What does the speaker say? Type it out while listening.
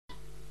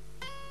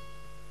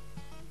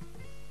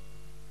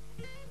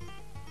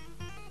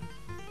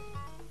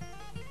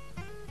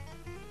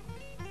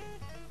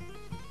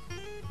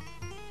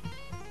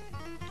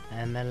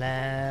and the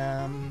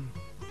lamb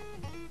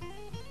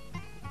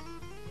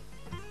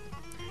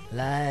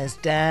lies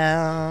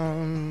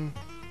down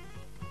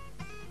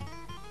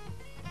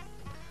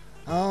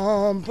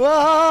on Broadway.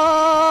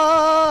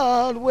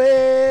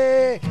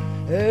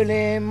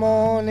 Early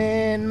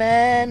morning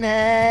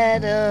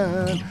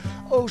Manhattan,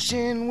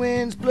 ocean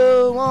winds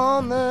blow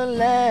on the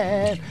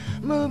land.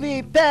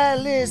 Movie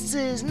palace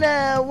is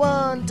now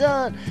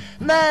undone.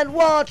 Night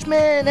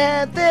watchmen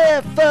had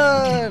their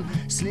fun,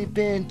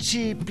 sleeping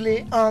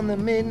cheaply on the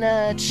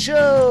midnight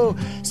show.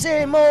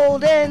 Same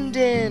old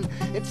ending,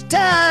 it's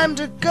time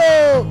to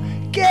go.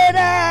 Get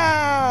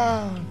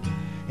out!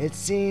 It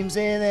seems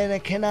that they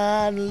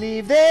cannot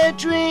leave their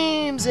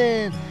dreams,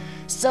 and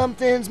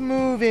something's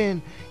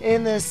moving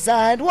in the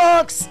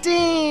sidewalk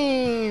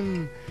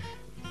steam.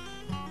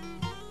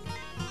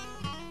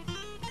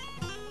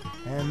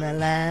 And the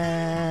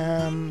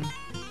lamb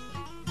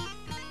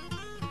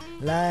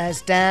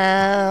lies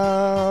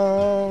down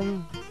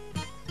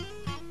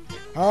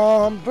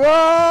on Broadway.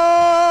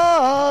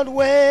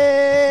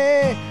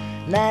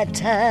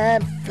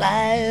 Nighttime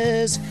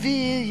flyers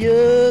feel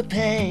your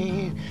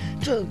pain.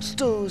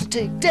 Drugstores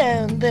take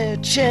down their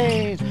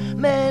chains.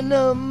 Man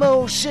of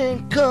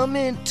motion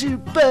coming to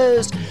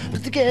burst,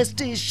 but the gas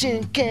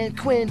station can't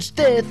quench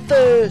their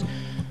thirst.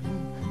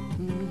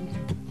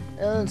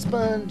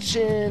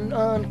 Unsponging,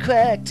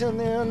 uncracked on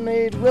the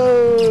unmade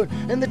road,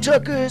 and the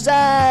trucker's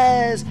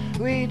eyes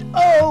read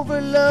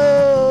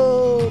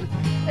overload.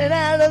 And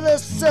out of the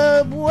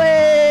subway,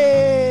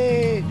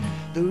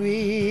 the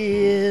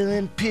real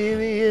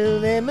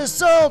imperial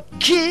imbecile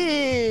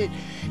kid,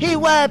 he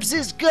wipes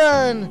his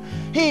gun,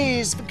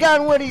 he's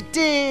forgotten what he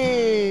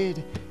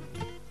did.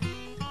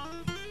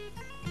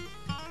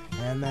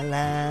 And the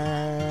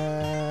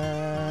lamb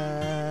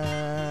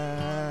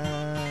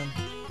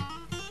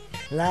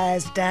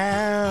lies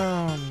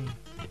down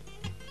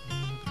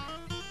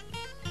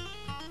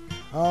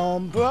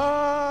on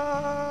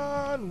Broadway.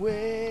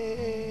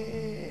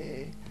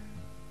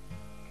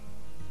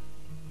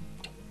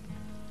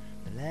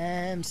 The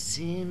lamb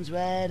seems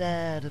right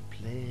out of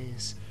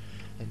place,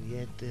 and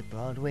yet the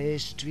Broadway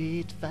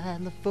street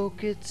find the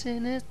focus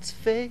in its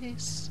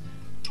face.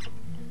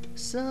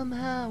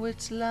 Somehow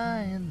it's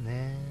lying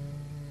there,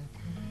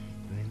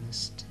 bring the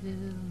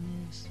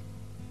stillness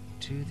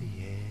to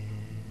the air.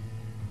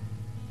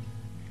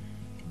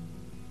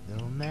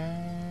 Though man-made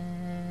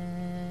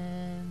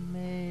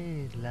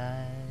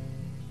light,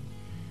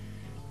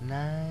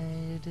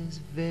 night is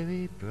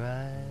very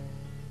bright.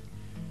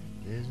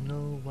 There's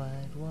no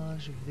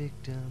whitewash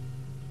victim,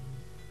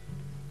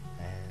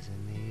 as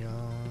in the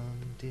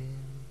yawning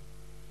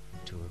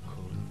to a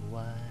coat of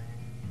wine.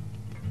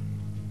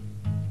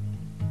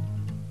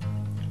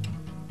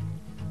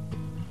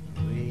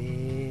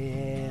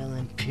 Real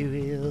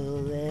imperial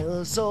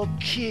little soul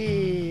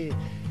kid,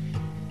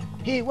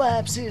 he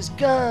wipes his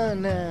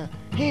gun,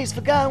 he's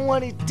forgotten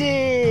what he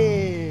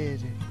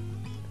did.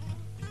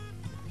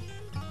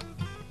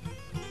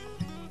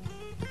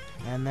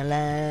 And the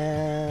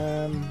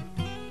lamb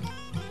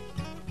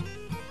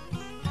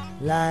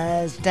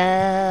lies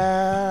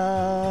down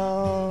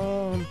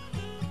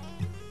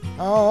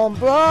on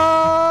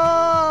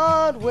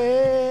Broadway.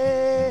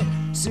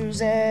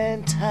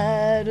 Suzanne,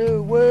 tired,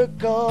 her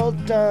work all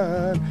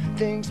done,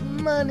 thinks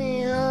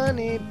money,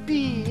 honey,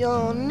 be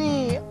on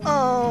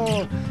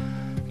neon.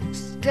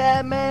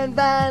 Scatman,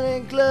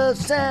 violent glove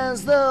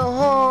sounds the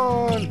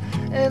horn,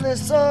 and the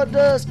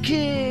sawdust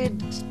kid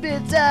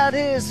spits out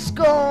his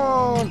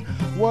scorn.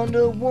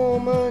 Wonder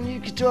Woman, you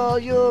can draw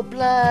your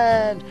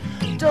blind.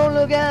 Don't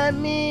look at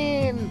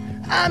me,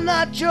 I'm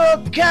not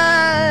your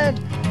kind.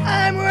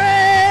 I'm real.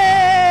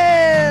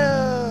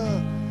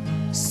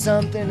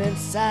 Something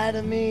inside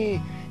of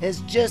me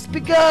has just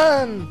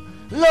begun.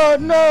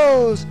 Lord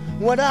knows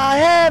what I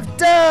have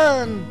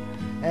done.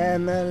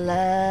 And the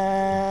lamb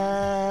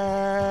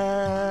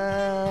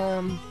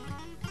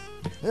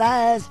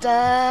lies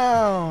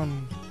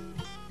down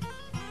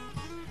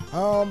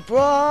on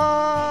Broadway.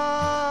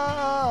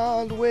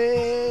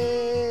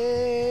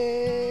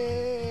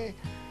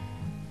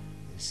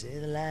 They say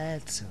the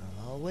lights are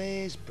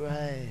always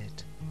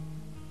bright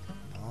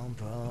on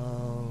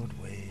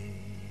Broadway.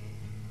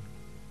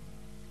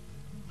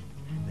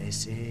 They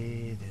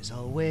say there's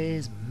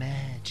always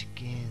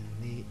magic in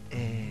the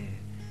air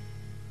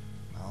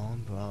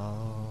on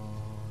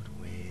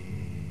Broadway.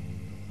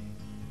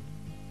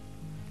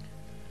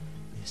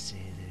 They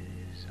say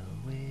there's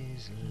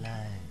always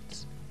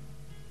lights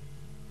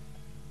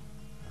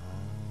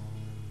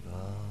on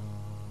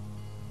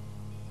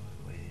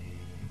Broadway.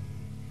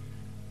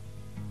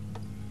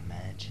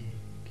 Magic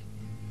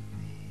in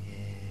the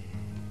air.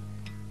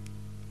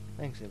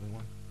 Thanks,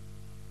 everyone.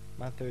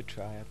 My third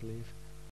try, I believe.